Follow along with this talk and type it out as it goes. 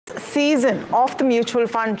season of the Mutual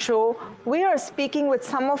Fund Show, we are speaking with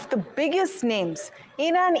some of the biggest names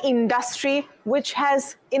in an industry which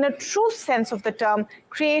has, in a true sense of the term,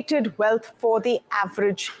 created wealth for the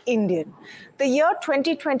average Indian. The year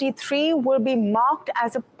 2023 will be marked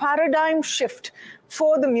as a paradigm shift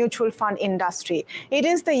for the mutual fund industry. It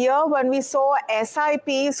is the year when we saw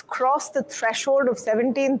SIPs cross the threshold of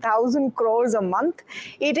 17,000 crores a month.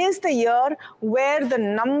 It is the year where the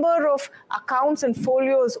number of accounts and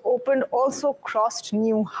folios opened also crossed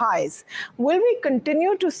new highs. Will we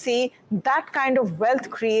continue to see that kind of wealth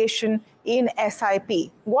creation in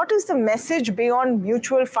SIP? What is the message beyond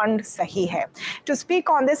mutual fund Sahi Hai? To speak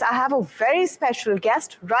on this, I have a very special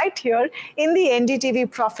guest right here in the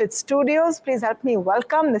NDTV Profit studios. Please help me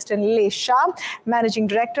welcome Mr. Nilesh Shah, Managing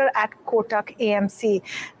Director at Kotak AMC.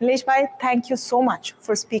 Nilesh bhai, thank you so much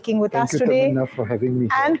for speaking with us today. Thank you, for having me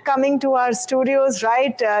here. And coming to our studios,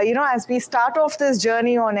 right, as we start off this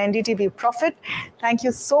journey on NDTV Profit. Thank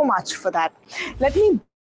you so much for that. Let me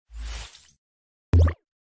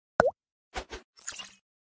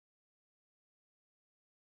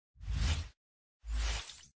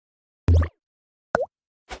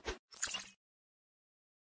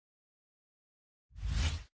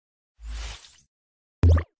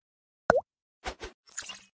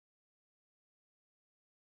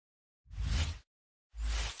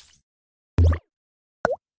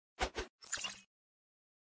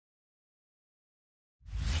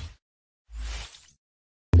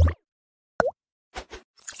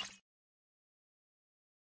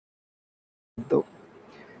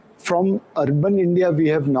From urban India, we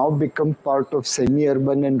have now become part of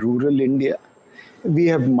semi-urban and rural India. We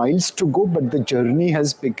have miles to go, but the journey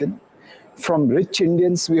has begun. From rich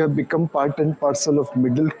Indians, we have become part and parcel of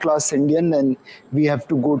middle-class Indian, and we have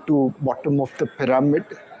to go to bottom of the pyramid.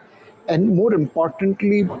 And more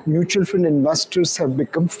importantly, mutual fund investors have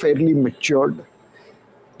become fairly matured.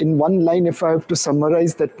 In one line, if I have to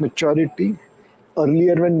summarize that maturity,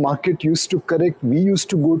 earlier when market used to correct, we used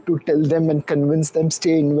to go to tell them and convince them,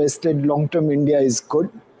 stay invested, long-term India is good.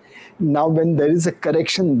 Now when there is a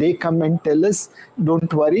correction, they come and tell us,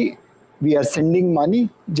 don't worry, we are sending money,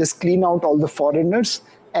 just clean out all the foreigners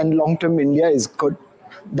and long-term India is good.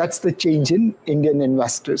 That's the change in Indian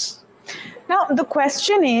investors. Now, the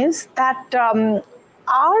question is that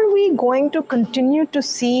are we going to continue to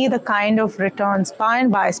see the kind of returns by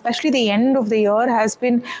and by, especially the end of the year has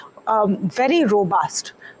been very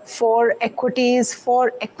robust for equities,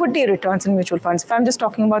 for equity returns in mutual funds. If I'm just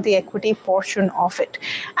talking about the equity portion of it.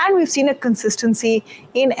 And we've seen a consistency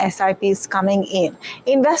in SIPs coming in.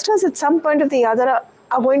 Investors at some point or the other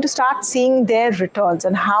are going to start seeing their returns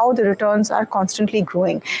and how the returns are constantly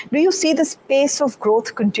growing. Do you see this pace of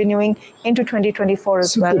growth continuing into 2024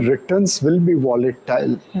 as well? The returns will be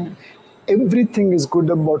volatile. Everything is good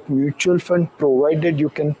about mutual fund provided you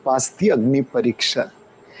can pass the Agni Pariksha.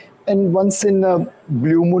 And once in a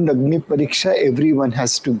blue moon Agni Pariksha, everyone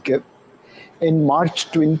has to give. In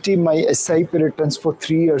March 20, my SIP returns for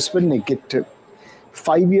 3 years were negative.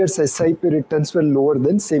 5 years SIP returns were lower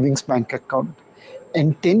than savings bank account.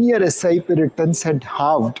 And 10-year SIP returns had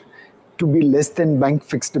halved to be less than bank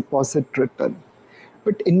fixed deposit return.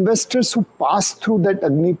 But investors who passed through that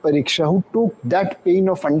Agni Pariksha, who took that pain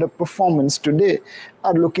of underperformance today,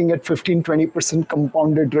 are looking at 15-20%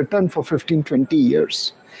 compounded return for 15-20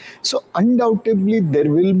 years. So undoubtedly, there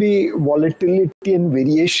will be volatility and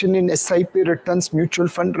variation in SIP returns, mutual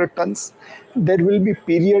fund returns. There will be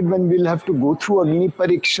period when we'll have to go through Agni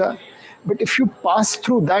Pariksha. But if you pass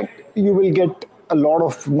through that, you will get a lot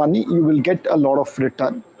of money, you will get a lot of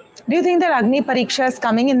return. Do you think that Agni Pariksha is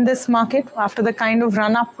coming in this market after the kind of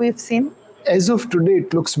run-up we've seen? As of today,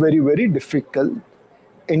 it looks very, very difficult.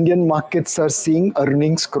 Indian markets are seeing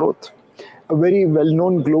earnings growth. A very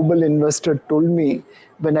well-known global investor told me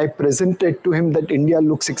when I presented to him that India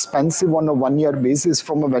looks expensive on a one-year basis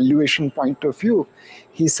from a valuation point of view.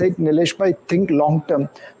 He said, Nilesh bhai, think long-term.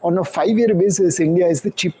 On a 5-year basis, India is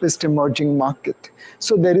the cheapest emerging market.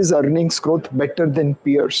 So there is earnings growth better than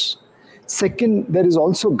peers. Second, there is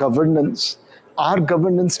also governance. Our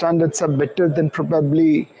governance standards are better than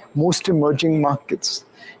probably most emerging markets.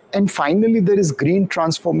 And finally, there is green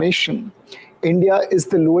transformation. India is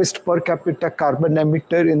the lowest per capita carbon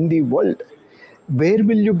emitter in the world. Where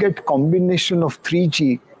will you get combination of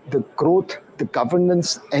 3G, the growth, the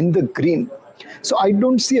governance, and the green? So I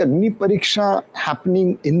don't see Agni Pariksha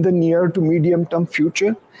happening in the near to medium term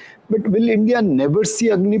future. But will India never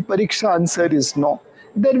see Agni Pariksha? Answer is no.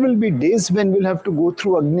 There will be days when we'll have to go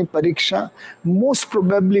through Agni Pariksha, most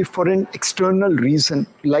probably for an external reason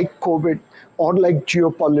like COVID or like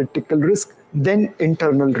geopolitical risk, then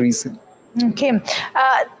internal reason. Okay.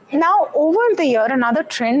 Now, over the year, another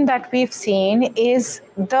trend that we've seen is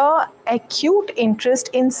the acute interest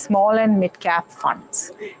in small and mid cap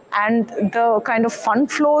funds. And the kind of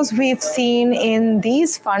fund flows we've seen in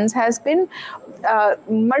these funds has been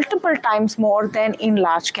multiple times more than in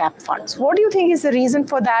large cap funds. What do you think is the reason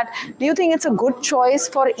for that? Do you think it's a good choice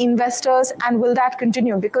for investors, and will that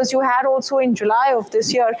continue? Because you had also in July of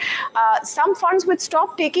this year some funds which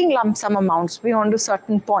stopped taking lump sum amounts beyond a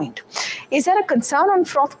certain point. Is there a concern on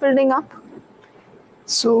froth building up?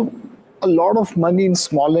 So a lot of money in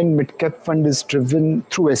small and mid cap fund is driven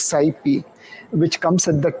through SIP, which comes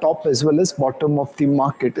at the top as well as bottom of the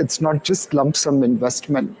market. It's not just lump sum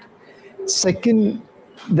investment. Second,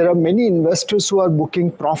 there are many investors who are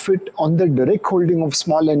booking profit on the direct holding of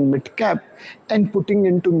small and mid cap and putting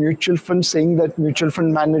into mutual funds, saying that mutual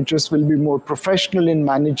fund managers will be more professional in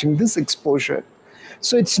managing this exposure.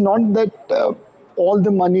 So it's not that all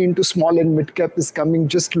the money into small and mid cap is coming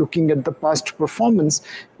just looking at the past performance.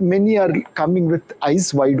 Many are coming with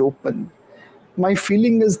eyes wide open. My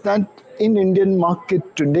feeling is that in Indian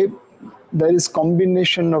market today, there is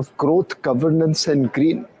combination of growth, governance, and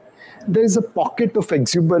green. There is a pocket of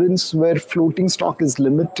exuberance where floating stock is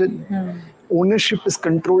limited. Ownership is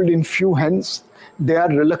controlled in few hands. They are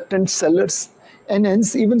reluctant sellers. And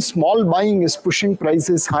hence, even small buying is pushing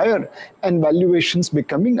prices higher and valuations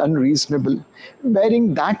becoming unreasonable.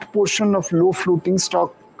 Bearing that portion of low floating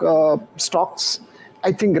stocks,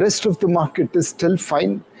 I think rest of the market is still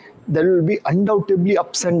fine. There will be undoubtedly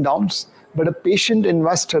ups and downs, but a patient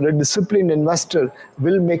investor, a disciplined investor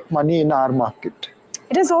will make money in our market.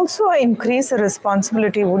 It has also increased the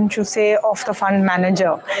responsibility, wouldn't you say, of the fund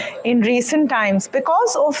manager in recent times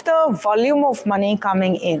because of the volume of money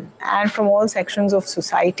coming in and from all sections of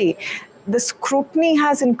society. The scrutiny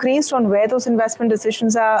has increased on where those investment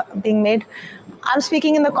decisions are being made. I'm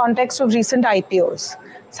speaking in the context of recent IPOs.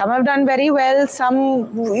 Some have done very well,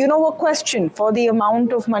 some, were questioned for the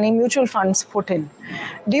amount of money mutual funds put in.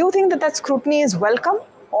 Do you think that scrutiny is welcome,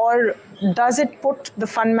 or does it put the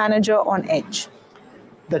fund manager on edge?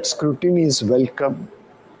 That scrutiny is welcome.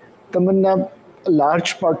 Tamanna, a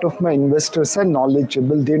large part of my investors are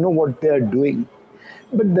knowledgeable, they know what they are doing.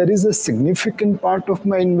 But there is a significant part of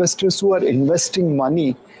my investors who are investing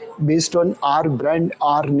money based on our brand,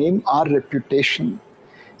 our name, our reputation.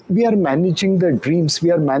 We are managing their dreams,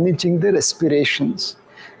 we are managing their aspirations.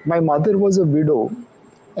 My mother was a widow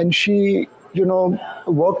and she,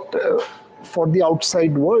 worked for the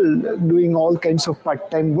outside world, doing all kinds of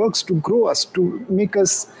part-time works to grow us, to make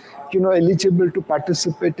us, eligible to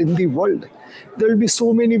participate in the world. There will be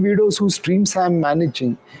so many widows whose dreams I am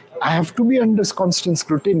managing. I have to be under constant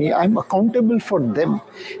scrutiny. I'm accountable for them.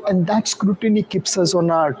 And that scrutiny keeps us on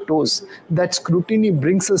our toes. That scrutiny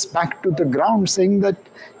brings us back to the ground, saying that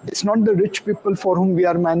it's not the rich people for whom we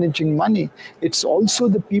are managing money. It's also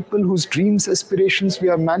the people whose dreams, aspirations we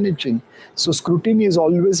are managing. So scrutiny is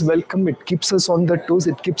always welcome. It keeps us on the toes.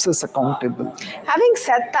 It keeps us accountable. Having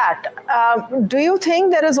said that, do you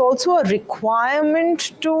think there is also a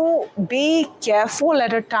requirement to be careful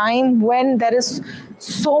at a time when there is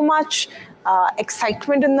so much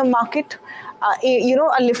excitement in the market?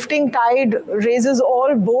 A lifting tide raises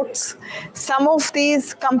all boats. Some of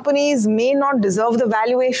these companies may not deserve the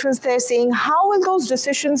valuations they're seeing. How will those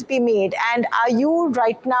decisions be made? And are you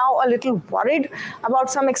right now a little worried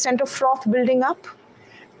about some extent of froth building up?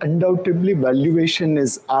 Undoubtedly, valuation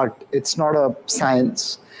is art. It's not a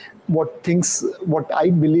science. What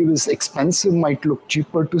I believe is expensive might look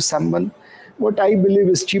cheaper to someone. What I believe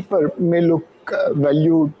is cheaper may look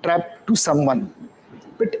value trapped to someone.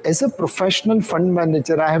 But as a professional fund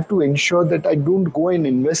manager, I have to ensure that I don't go and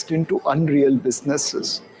invest into unreal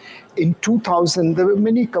businesses. In 2000, there were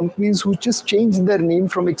many companies who just changed their name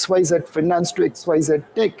from XYZ Finance to XYZ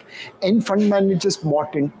Tech, and fund managers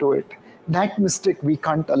bought into it. That mistake we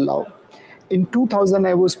can't allow. In 2000,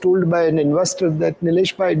 I was told by an investor that,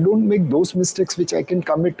 Nilesh, don't make those mistakes which I can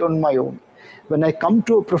commit on my own. When I come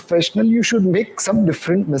to a professional, you should make some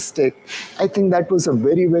different mistake. I think that was a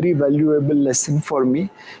very, very valuable lesson for me.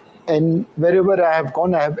 And wherever I have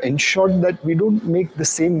gone, I have ensured that we don't make the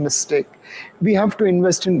same mistake. We have to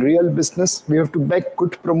invest in real business. We have to back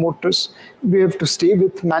good promoters. We have to stay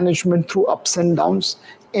with management through ups and downs.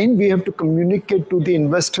 And we have to communicate to the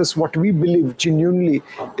investors what we believe genuinely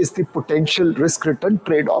is the potential risk-return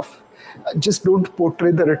trade-off. Just don't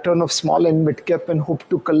portray the return of small and mid-cap and hope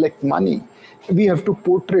to collect money. We have to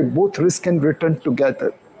portray both risk and return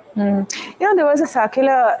together. There was a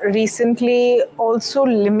circular recently also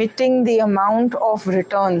limiting the amount of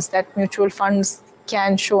returns that mutual funds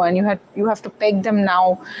can show, and you have to peg them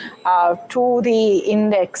now to the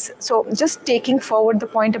index. So just taking forward the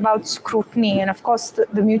point about scrutiny, and of course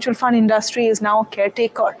the mutual fund industry is now a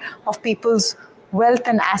caretaker of people's wealth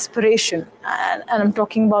and aspiration, and I'm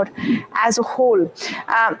talking about as a whole.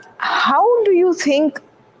 How do you think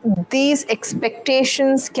these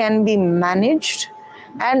expectations can be managed?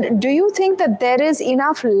 And do you think that there is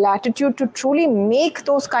enough latitude to truly make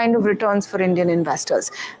those kind of returns for Indian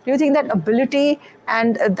investors? Do you think that ability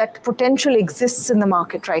and that potential exists in the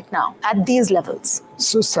market right now at these levels?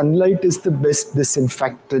 So, sunlight is the best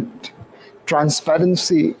disinfectant.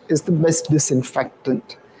 Transparency is the best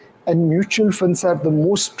disinfectant. And mutual funds are the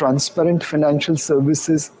most transparent financial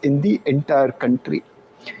services in the entire country.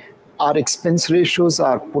 Our expense ratios,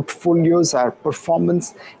 our portfolios, our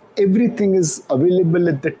performance, everything is available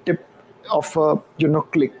at the tip of a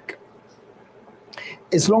click.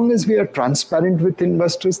 As long as we are transparent with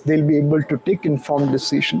investors, they'll be able to take informed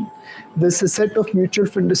decision. There's a set of mutual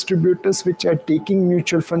fund distributors which are taking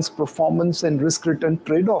mutual funds performance and risk return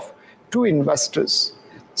trade-off to investors.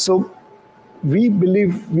 So we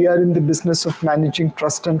believe we are in the business of managing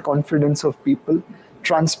trust and confidence of people.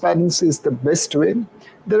 Transparency is the best way.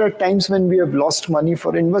 There are times when we have lost money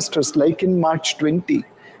for investors, like in March 20,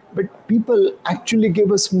 but people actually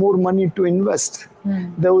gave us more money to invest.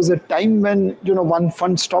 There was a time when one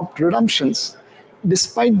fund stopped redemptions.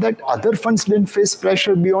 Despite that, other funds didn't face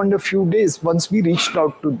pressure beyond a few days once we reached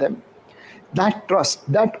out to them. That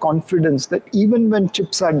trust, that confidence, that even when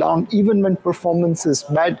chips are down, even when performance is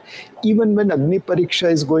bad, even when Agni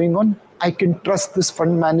Pariksha is going on, I can trust this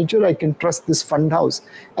fund manager, I can trust this fund house.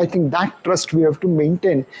 I think that trust we have to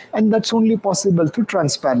maintain, and that's only possible through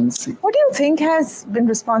transparency. What do you think has been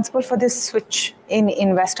responsible for this switch in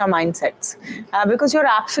investor mindsets? Because you're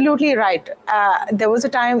absolutely right. There was a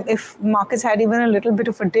time if markets had even a little bit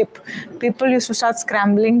of a dip, people used to start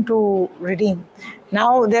scrambling to redeem.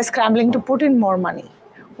 Now they're scrambling to put in more money.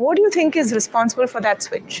 What do you think is responsible for that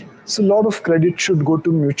switch? So a lot of credit should go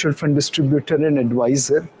to mutual fund distributor and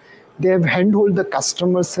advisor. They have handhold the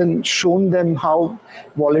customers and shown them how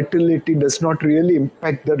volatility does not really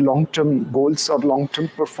impact their long-term goals or long-term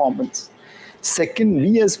performance. Second,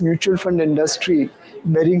 we as mutual fund industry,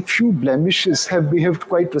 bearing few blemishes, have behaved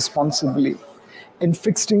quite responsibly. In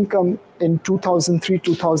fixed income in 2003,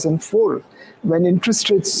 2004, when interest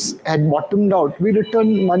rates had bottomed out, we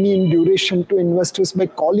returned money in duration to investors by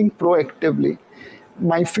calling proactively.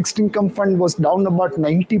 My fixed income fund was down about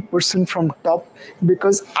 90% from top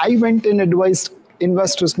because I went and advised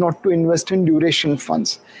investors not to invest in duration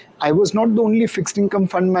funds. I was not the only fixed income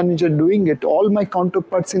fund manager doing it. All my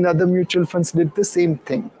counterparts in other mutual funds did the same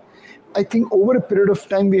thing. I think over a period of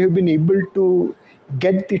time, we have been able to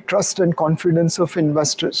get the trust and confidence of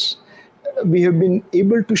investors. We have been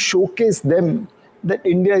able to showcase them that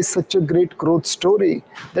India is such a great growth story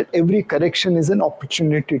that every correction is an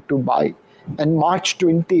opportunity to buy. And March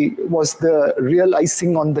 20 was the real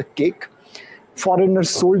icing on the cake. Foreigners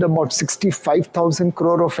sold about 65,000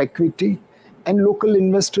 crore of equity, and local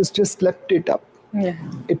investors just leapt it up. Yeah.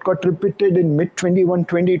 It got repeated in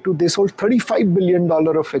mid-21-22. They sold $35 billion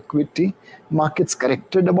of equity. Markets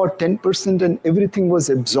corrected about 10% and everything was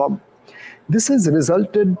absorbed. This has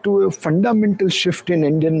resulted to a fundamental shift in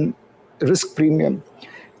Indian risk premium.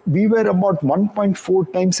 We were about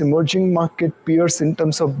 1.4 times emerging market peers in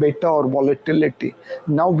terms of beta or volatility.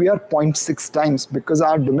 Now we are 0.6 times because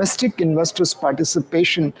our domestic investors'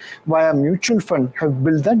 participation via mutual fund have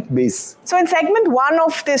built that base. So in segment one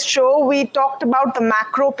of this show, we talked about the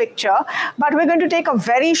macro picture, but we're going to take a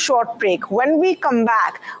very short break. When we come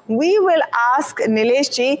back, we will ask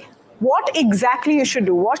Nilesh ji what exactly you should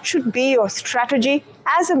do. What should be your strategy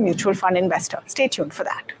as a mutual fund investor? Stay tuned for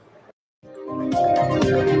that.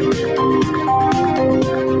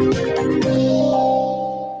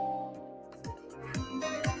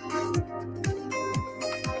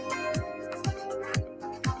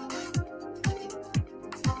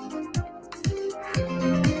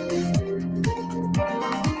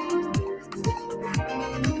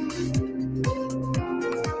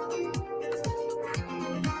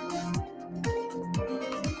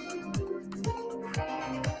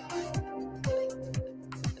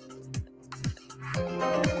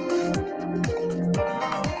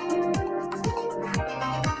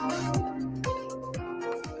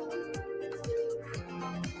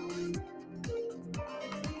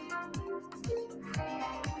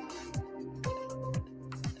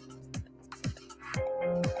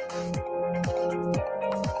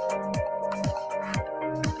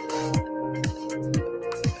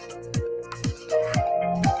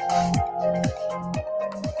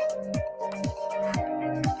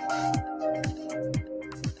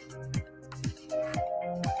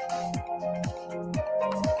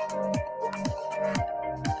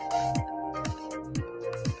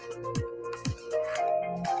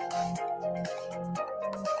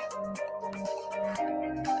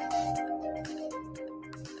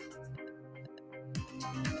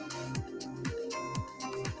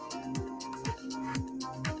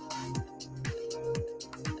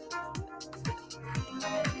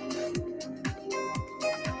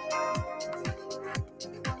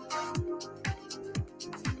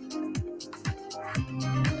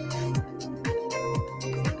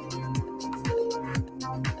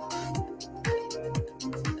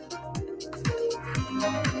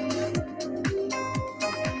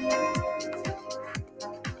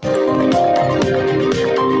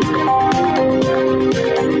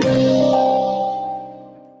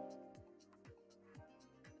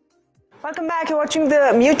 Welcome back. You're watching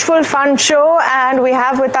the Mutual Fund Show, and we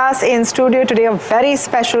have with us in studio today a very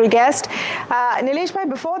special guest. Nilesh bhai,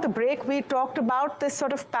 before the break, we talked about this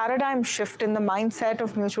sort of paradigm shift in the mindset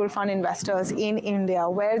of mutual fund investors in India,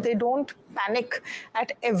 where they don't panic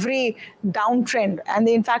at every downtrend and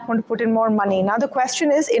they in fact want to put in more money. Now the question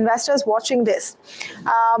is, investors watching this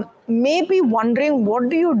may be wondering, what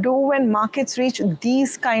do you do when markets reach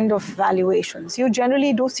these kind of valuations? You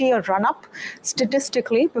generally do see a run up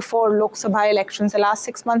statistically before Lok Sabha elections. The last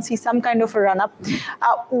 6 months see some kind of a run up.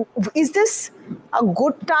 Is this a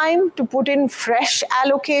good time to put in fresh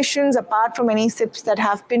allocations apart from any SIPs that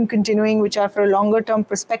have been continuing, which are for a longer term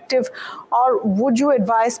perspective? Or would you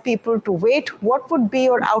advise people to wait? What would be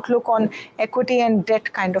your outlook on equity and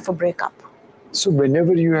debt kind of a breakup? So,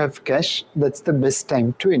 whenever you have cash, that's the best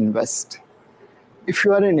time to invest. If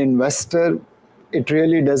you are an investor, it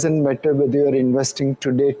really doesn't matter whether you are investing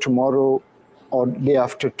today, tomorrow, or day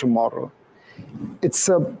after tomorrow. It's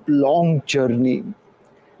a long journey.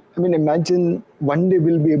 I mean, imagine one day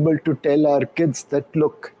we'll be able to tell our kids that,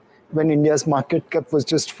 look, when India's market cap was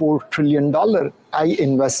just $4 trillion, I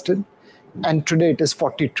invested, and today it is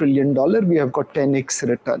 $40 trillion. We have got 10x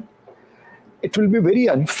return. It will be very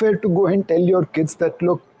unfair to go and tell your kids that,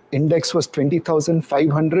 look, index was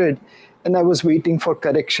 20,500 and I was waiting for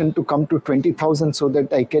correction to come to 20,000 so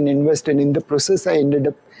that I can invest. And in the process, I ended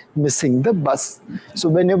up missing the bus. So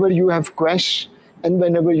whenever you have cash and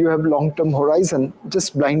whenever you have long-term horizon,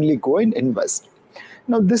 just blindly go and invest.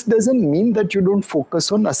 Now, this doesn't mean that you don't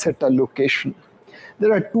focus on asset allocation.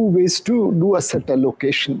 There are two ways to do asset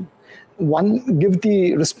allocation. One, give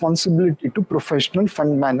the responsibility to professional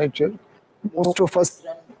fund manager. Most of us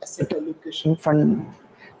run asset allocation fund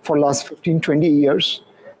for last 15, 20 years.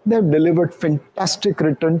 They have delivered fantastic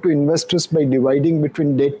return to investors by dividing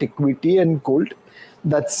between debt, equity, and gold.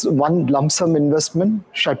 That's one lump sum investment.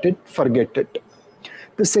 Shut it, forget it.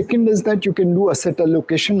 The second is that you can do asset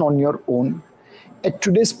allocation on your own. At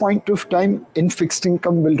today's point of time, in fixed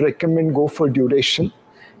income, will recommend go for duration.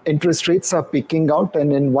 Interest rates are peaking out,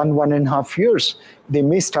 and in 1.5 years, they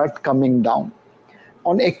may start coming down.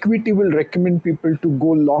 On equity, we'll recommend people to go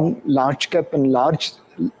long large cap and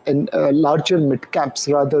larger mid caps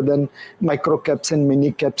rather than micro caps and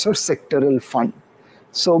mini caps or sectoral fund.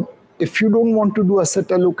 So if you don't want to do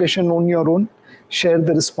asset allocation on your own, share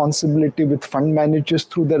the responsibility with fund managers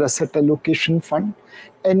through their asset allocation fund.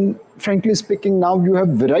 And frankly speaking, now you have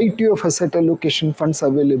variety of asset allocation funds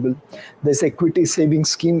available. There's equity savings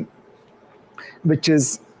scheme, which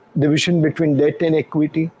is division between debt and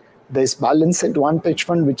equity. There's balance advantage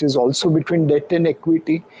fund, which is also between debt and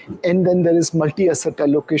equity. And then there is multi-asset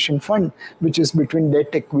allocation fund, which is between debt,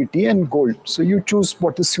 equity, and gold. So you choose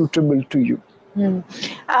what is suitable to you.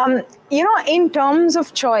 In terms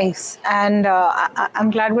of choice, and I'm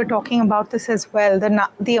glad we're talking about this as well,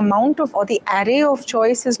 the amount of or the array of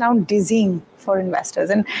choice is now dizzying for investors.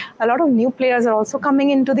 And a lot of new players are also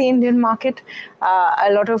coming into the Indian market. A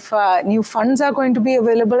lot of new funds are going to be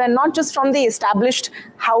available, and not just from the established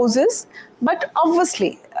houses, but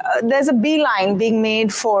obviously there's a beeline being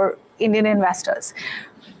made for Indian investors.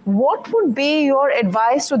 What would be your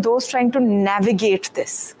advice to those trying to navigate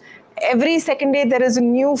this? Every second day, there is a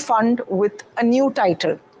new fund with a new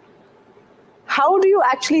title. How do you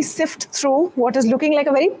actually sift through what is looking like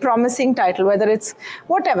a very promising title, whether it's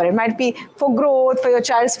whatever, it might be for growth, for your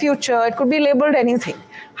child's future, it could be labeled anything.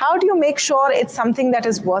 How do you make sure it's something that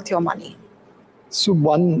is worth your money? So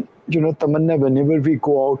one, Tamanna, whenever we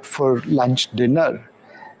go out for lunch, dinner,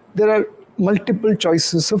 there are multiple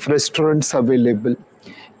choices of restaurants available.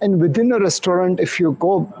 And within a restaurant, if you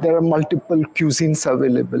go, there are multiple cuisines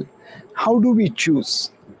available. How do we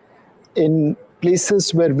choose? In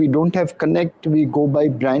places where we don't have connect, we go by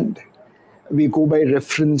brand. We go by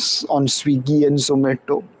reference on Swiggy and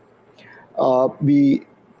Zomato. We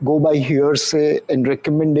go by hearsay and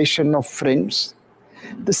recommendation of friends.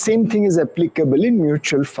 The same thing is applicable in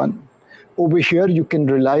mutual fund. Over here, you can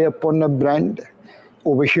rely upon a brand.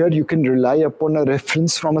 Over here, you can rely upon a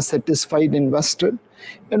reference from a satisfied investor.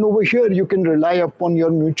 And over here, you can rely upon your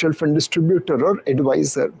mutual fund distributor or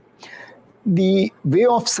advisor. The way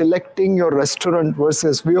of selecting your restaurant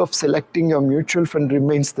versus way of selecting your mutual fund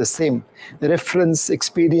remains the same. The reference,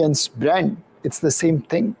 experience, brand, it's the same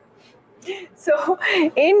thing. So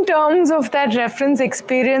in terms of that reference,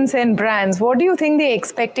 experience, and brands, what do you think the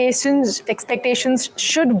expectations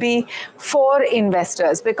should be for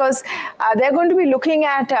investors? Because they're going to be looking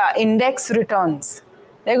at index returns.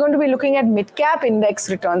 They're going to be looking at mid-cap index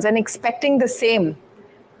returns and expecting the same,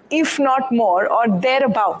 if not more, or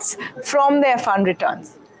thereabouts from their fund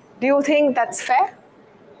returns. Do you think that's fair?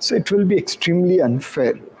 So it will be extremely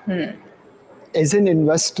unfair. As an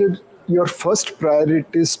investor, your first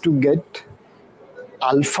priority is to get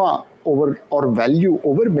alpha over or value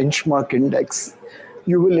over benchmark index.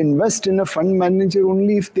 You will invest in a fund manager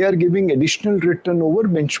only if they are giving additional return over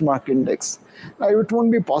benchmark index. Now, it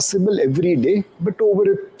won't be possible every day, but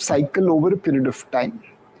over a cycle, over a period of time.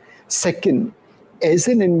 Second, as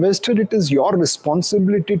an investor, it is your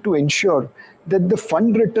responsibility to ensure that the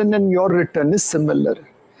fund return and your return is similar.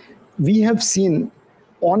 We have seen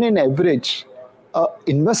on an average,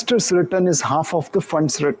 investors' return is half of the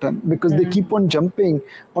fund's return because they keep on jumping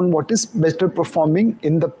on what is better performing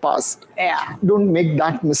in the past. Yeah. Don't make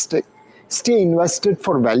that mistake. Stay invested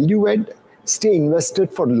for value add, stay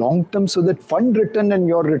invested for long term so that fund return and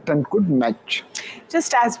your return could match.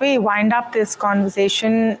 Just as we wind up this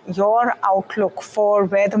conversation, your outlook for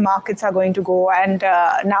where the markets are going to go, and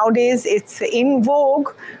nowadays it's in vogue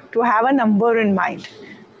to have a number in mind.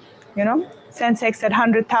 You know, Sensex at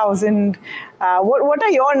 100,000. What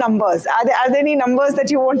are your numbers? Are there any numbers that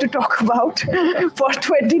you want to talk about for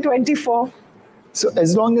 2024? So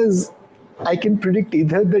as long as I can predict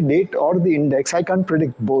either the date or the index, I can't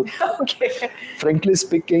predict both. Okay. Frankly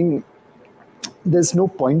speaking, there's no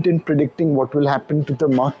point in predicting what will happen to the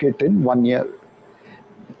market in 1 year.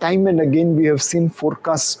 Time and again, we have seen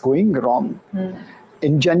forecasts going wrong.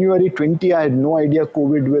 In January 20, I had no idea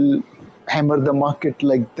COVID will hammer the market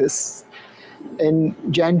like this. In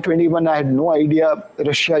Jan 21, I had no idea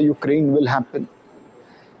Russia-Ukraine will happen.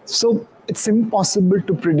 So it's impossible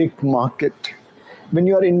to predict market. When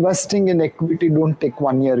you are investing in equity, don't take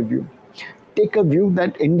 1 year view. Take a view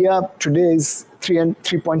that India today is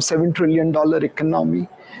 $3.7 trillion economy.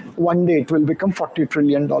 One day it will become $40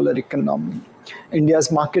 trillion economy.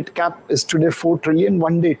 India's market cap is today 4 trillion.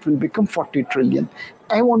 One day it will become 40 trillion.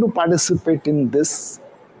 I want to participate in this.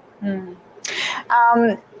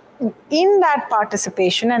 In that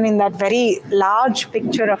participation and in that very large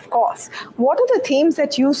picture, of course, what are the themes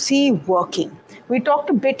that you see working? We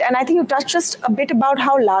talked a bit, and I think you touched just a bit about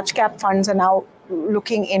how large cap funds are now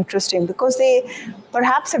looking interesting because they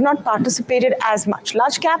perhaps have not participated as much.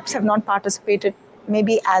 Large caps have not participated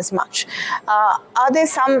maybe as much. Are there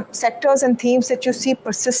some sectors and themes that you see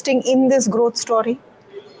persisting in this growth story?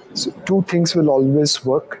 So two things will always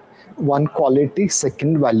work. One, quality.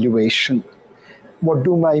 Second, valuation. What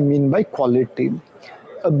do I mean by quality?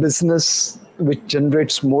 A business which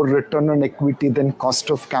generates more return on equity than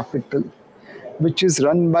cost of capital, which is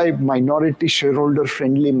run by minority shareholder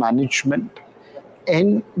friendly management,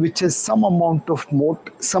 and which has some amount of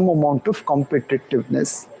moat, some amount of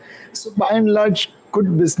competitiveness. So by and large,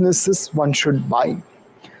 good businesses one should buy.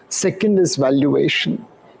 Second is valuation.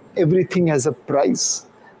 Everything has a price.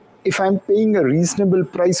 If I'm paying a reasonable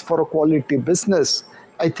price for a quality business,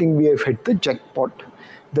 I think we have hit the jackpot.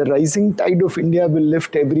 The rising tide of India will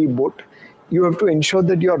lift every boat. You have to ensure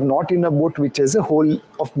that you are not in a boat which has a hole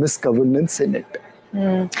of misgovernance in it.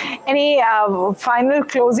 Any final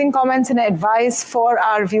closing comments and advice for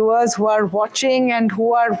our viewers who are watching and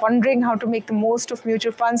who are wondering how to make the most of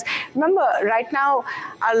mutual funds? Remember, right now,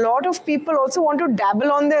 a lot of people also want to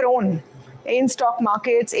dabble on their own in stock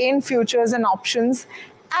markets, in futures and options,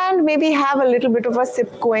 and maybe have a little bit of a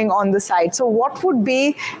sip going on the side. So what would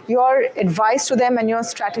be your advice to them and your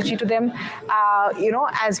strategy to them,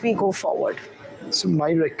 as we go forward? So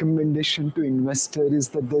my recommendation to investor is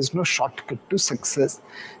that there's no shortcut to success.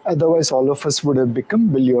 Otherwise, all of us would have become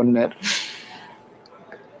billionaire.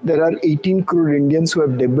 There are 18 crore Indians who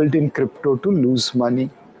have dabbled in crypto to lose money.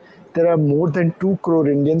 There are more than 2 crore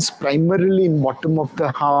Indians, primarily in bottom of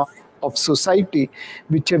the half of society,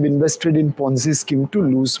 which have invested in Ponzi scheme to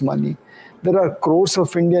lose money. There are crores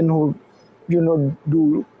of Indians who,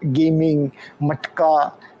 do gaming,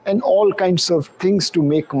 matka, and all kinds of things to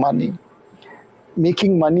make money.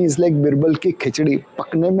 Making money is like birbal ki khichdi.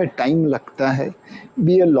 Pakne mein time lagta hai.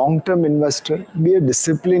 Be a long-term investor, be a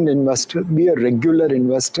disciplined investor, be a regular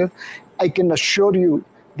investor. I can assure you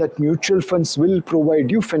that mutual funds will provide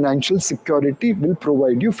you financial security, will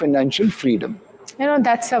provide you financial freedom.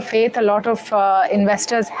 That's a faith a lot of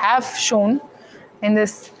investors have shown in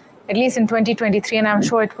this, at least in 2023, and I'm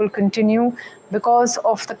sure it will continue because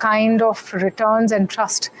of the kind of returns and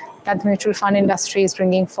trust that the mutual fund industry is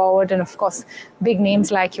bringing forward, and of course, big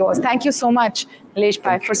names like yours. Thank you so much, Nilesh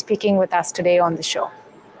Bhai, for speaking with us today on the show.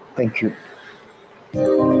 Thank you.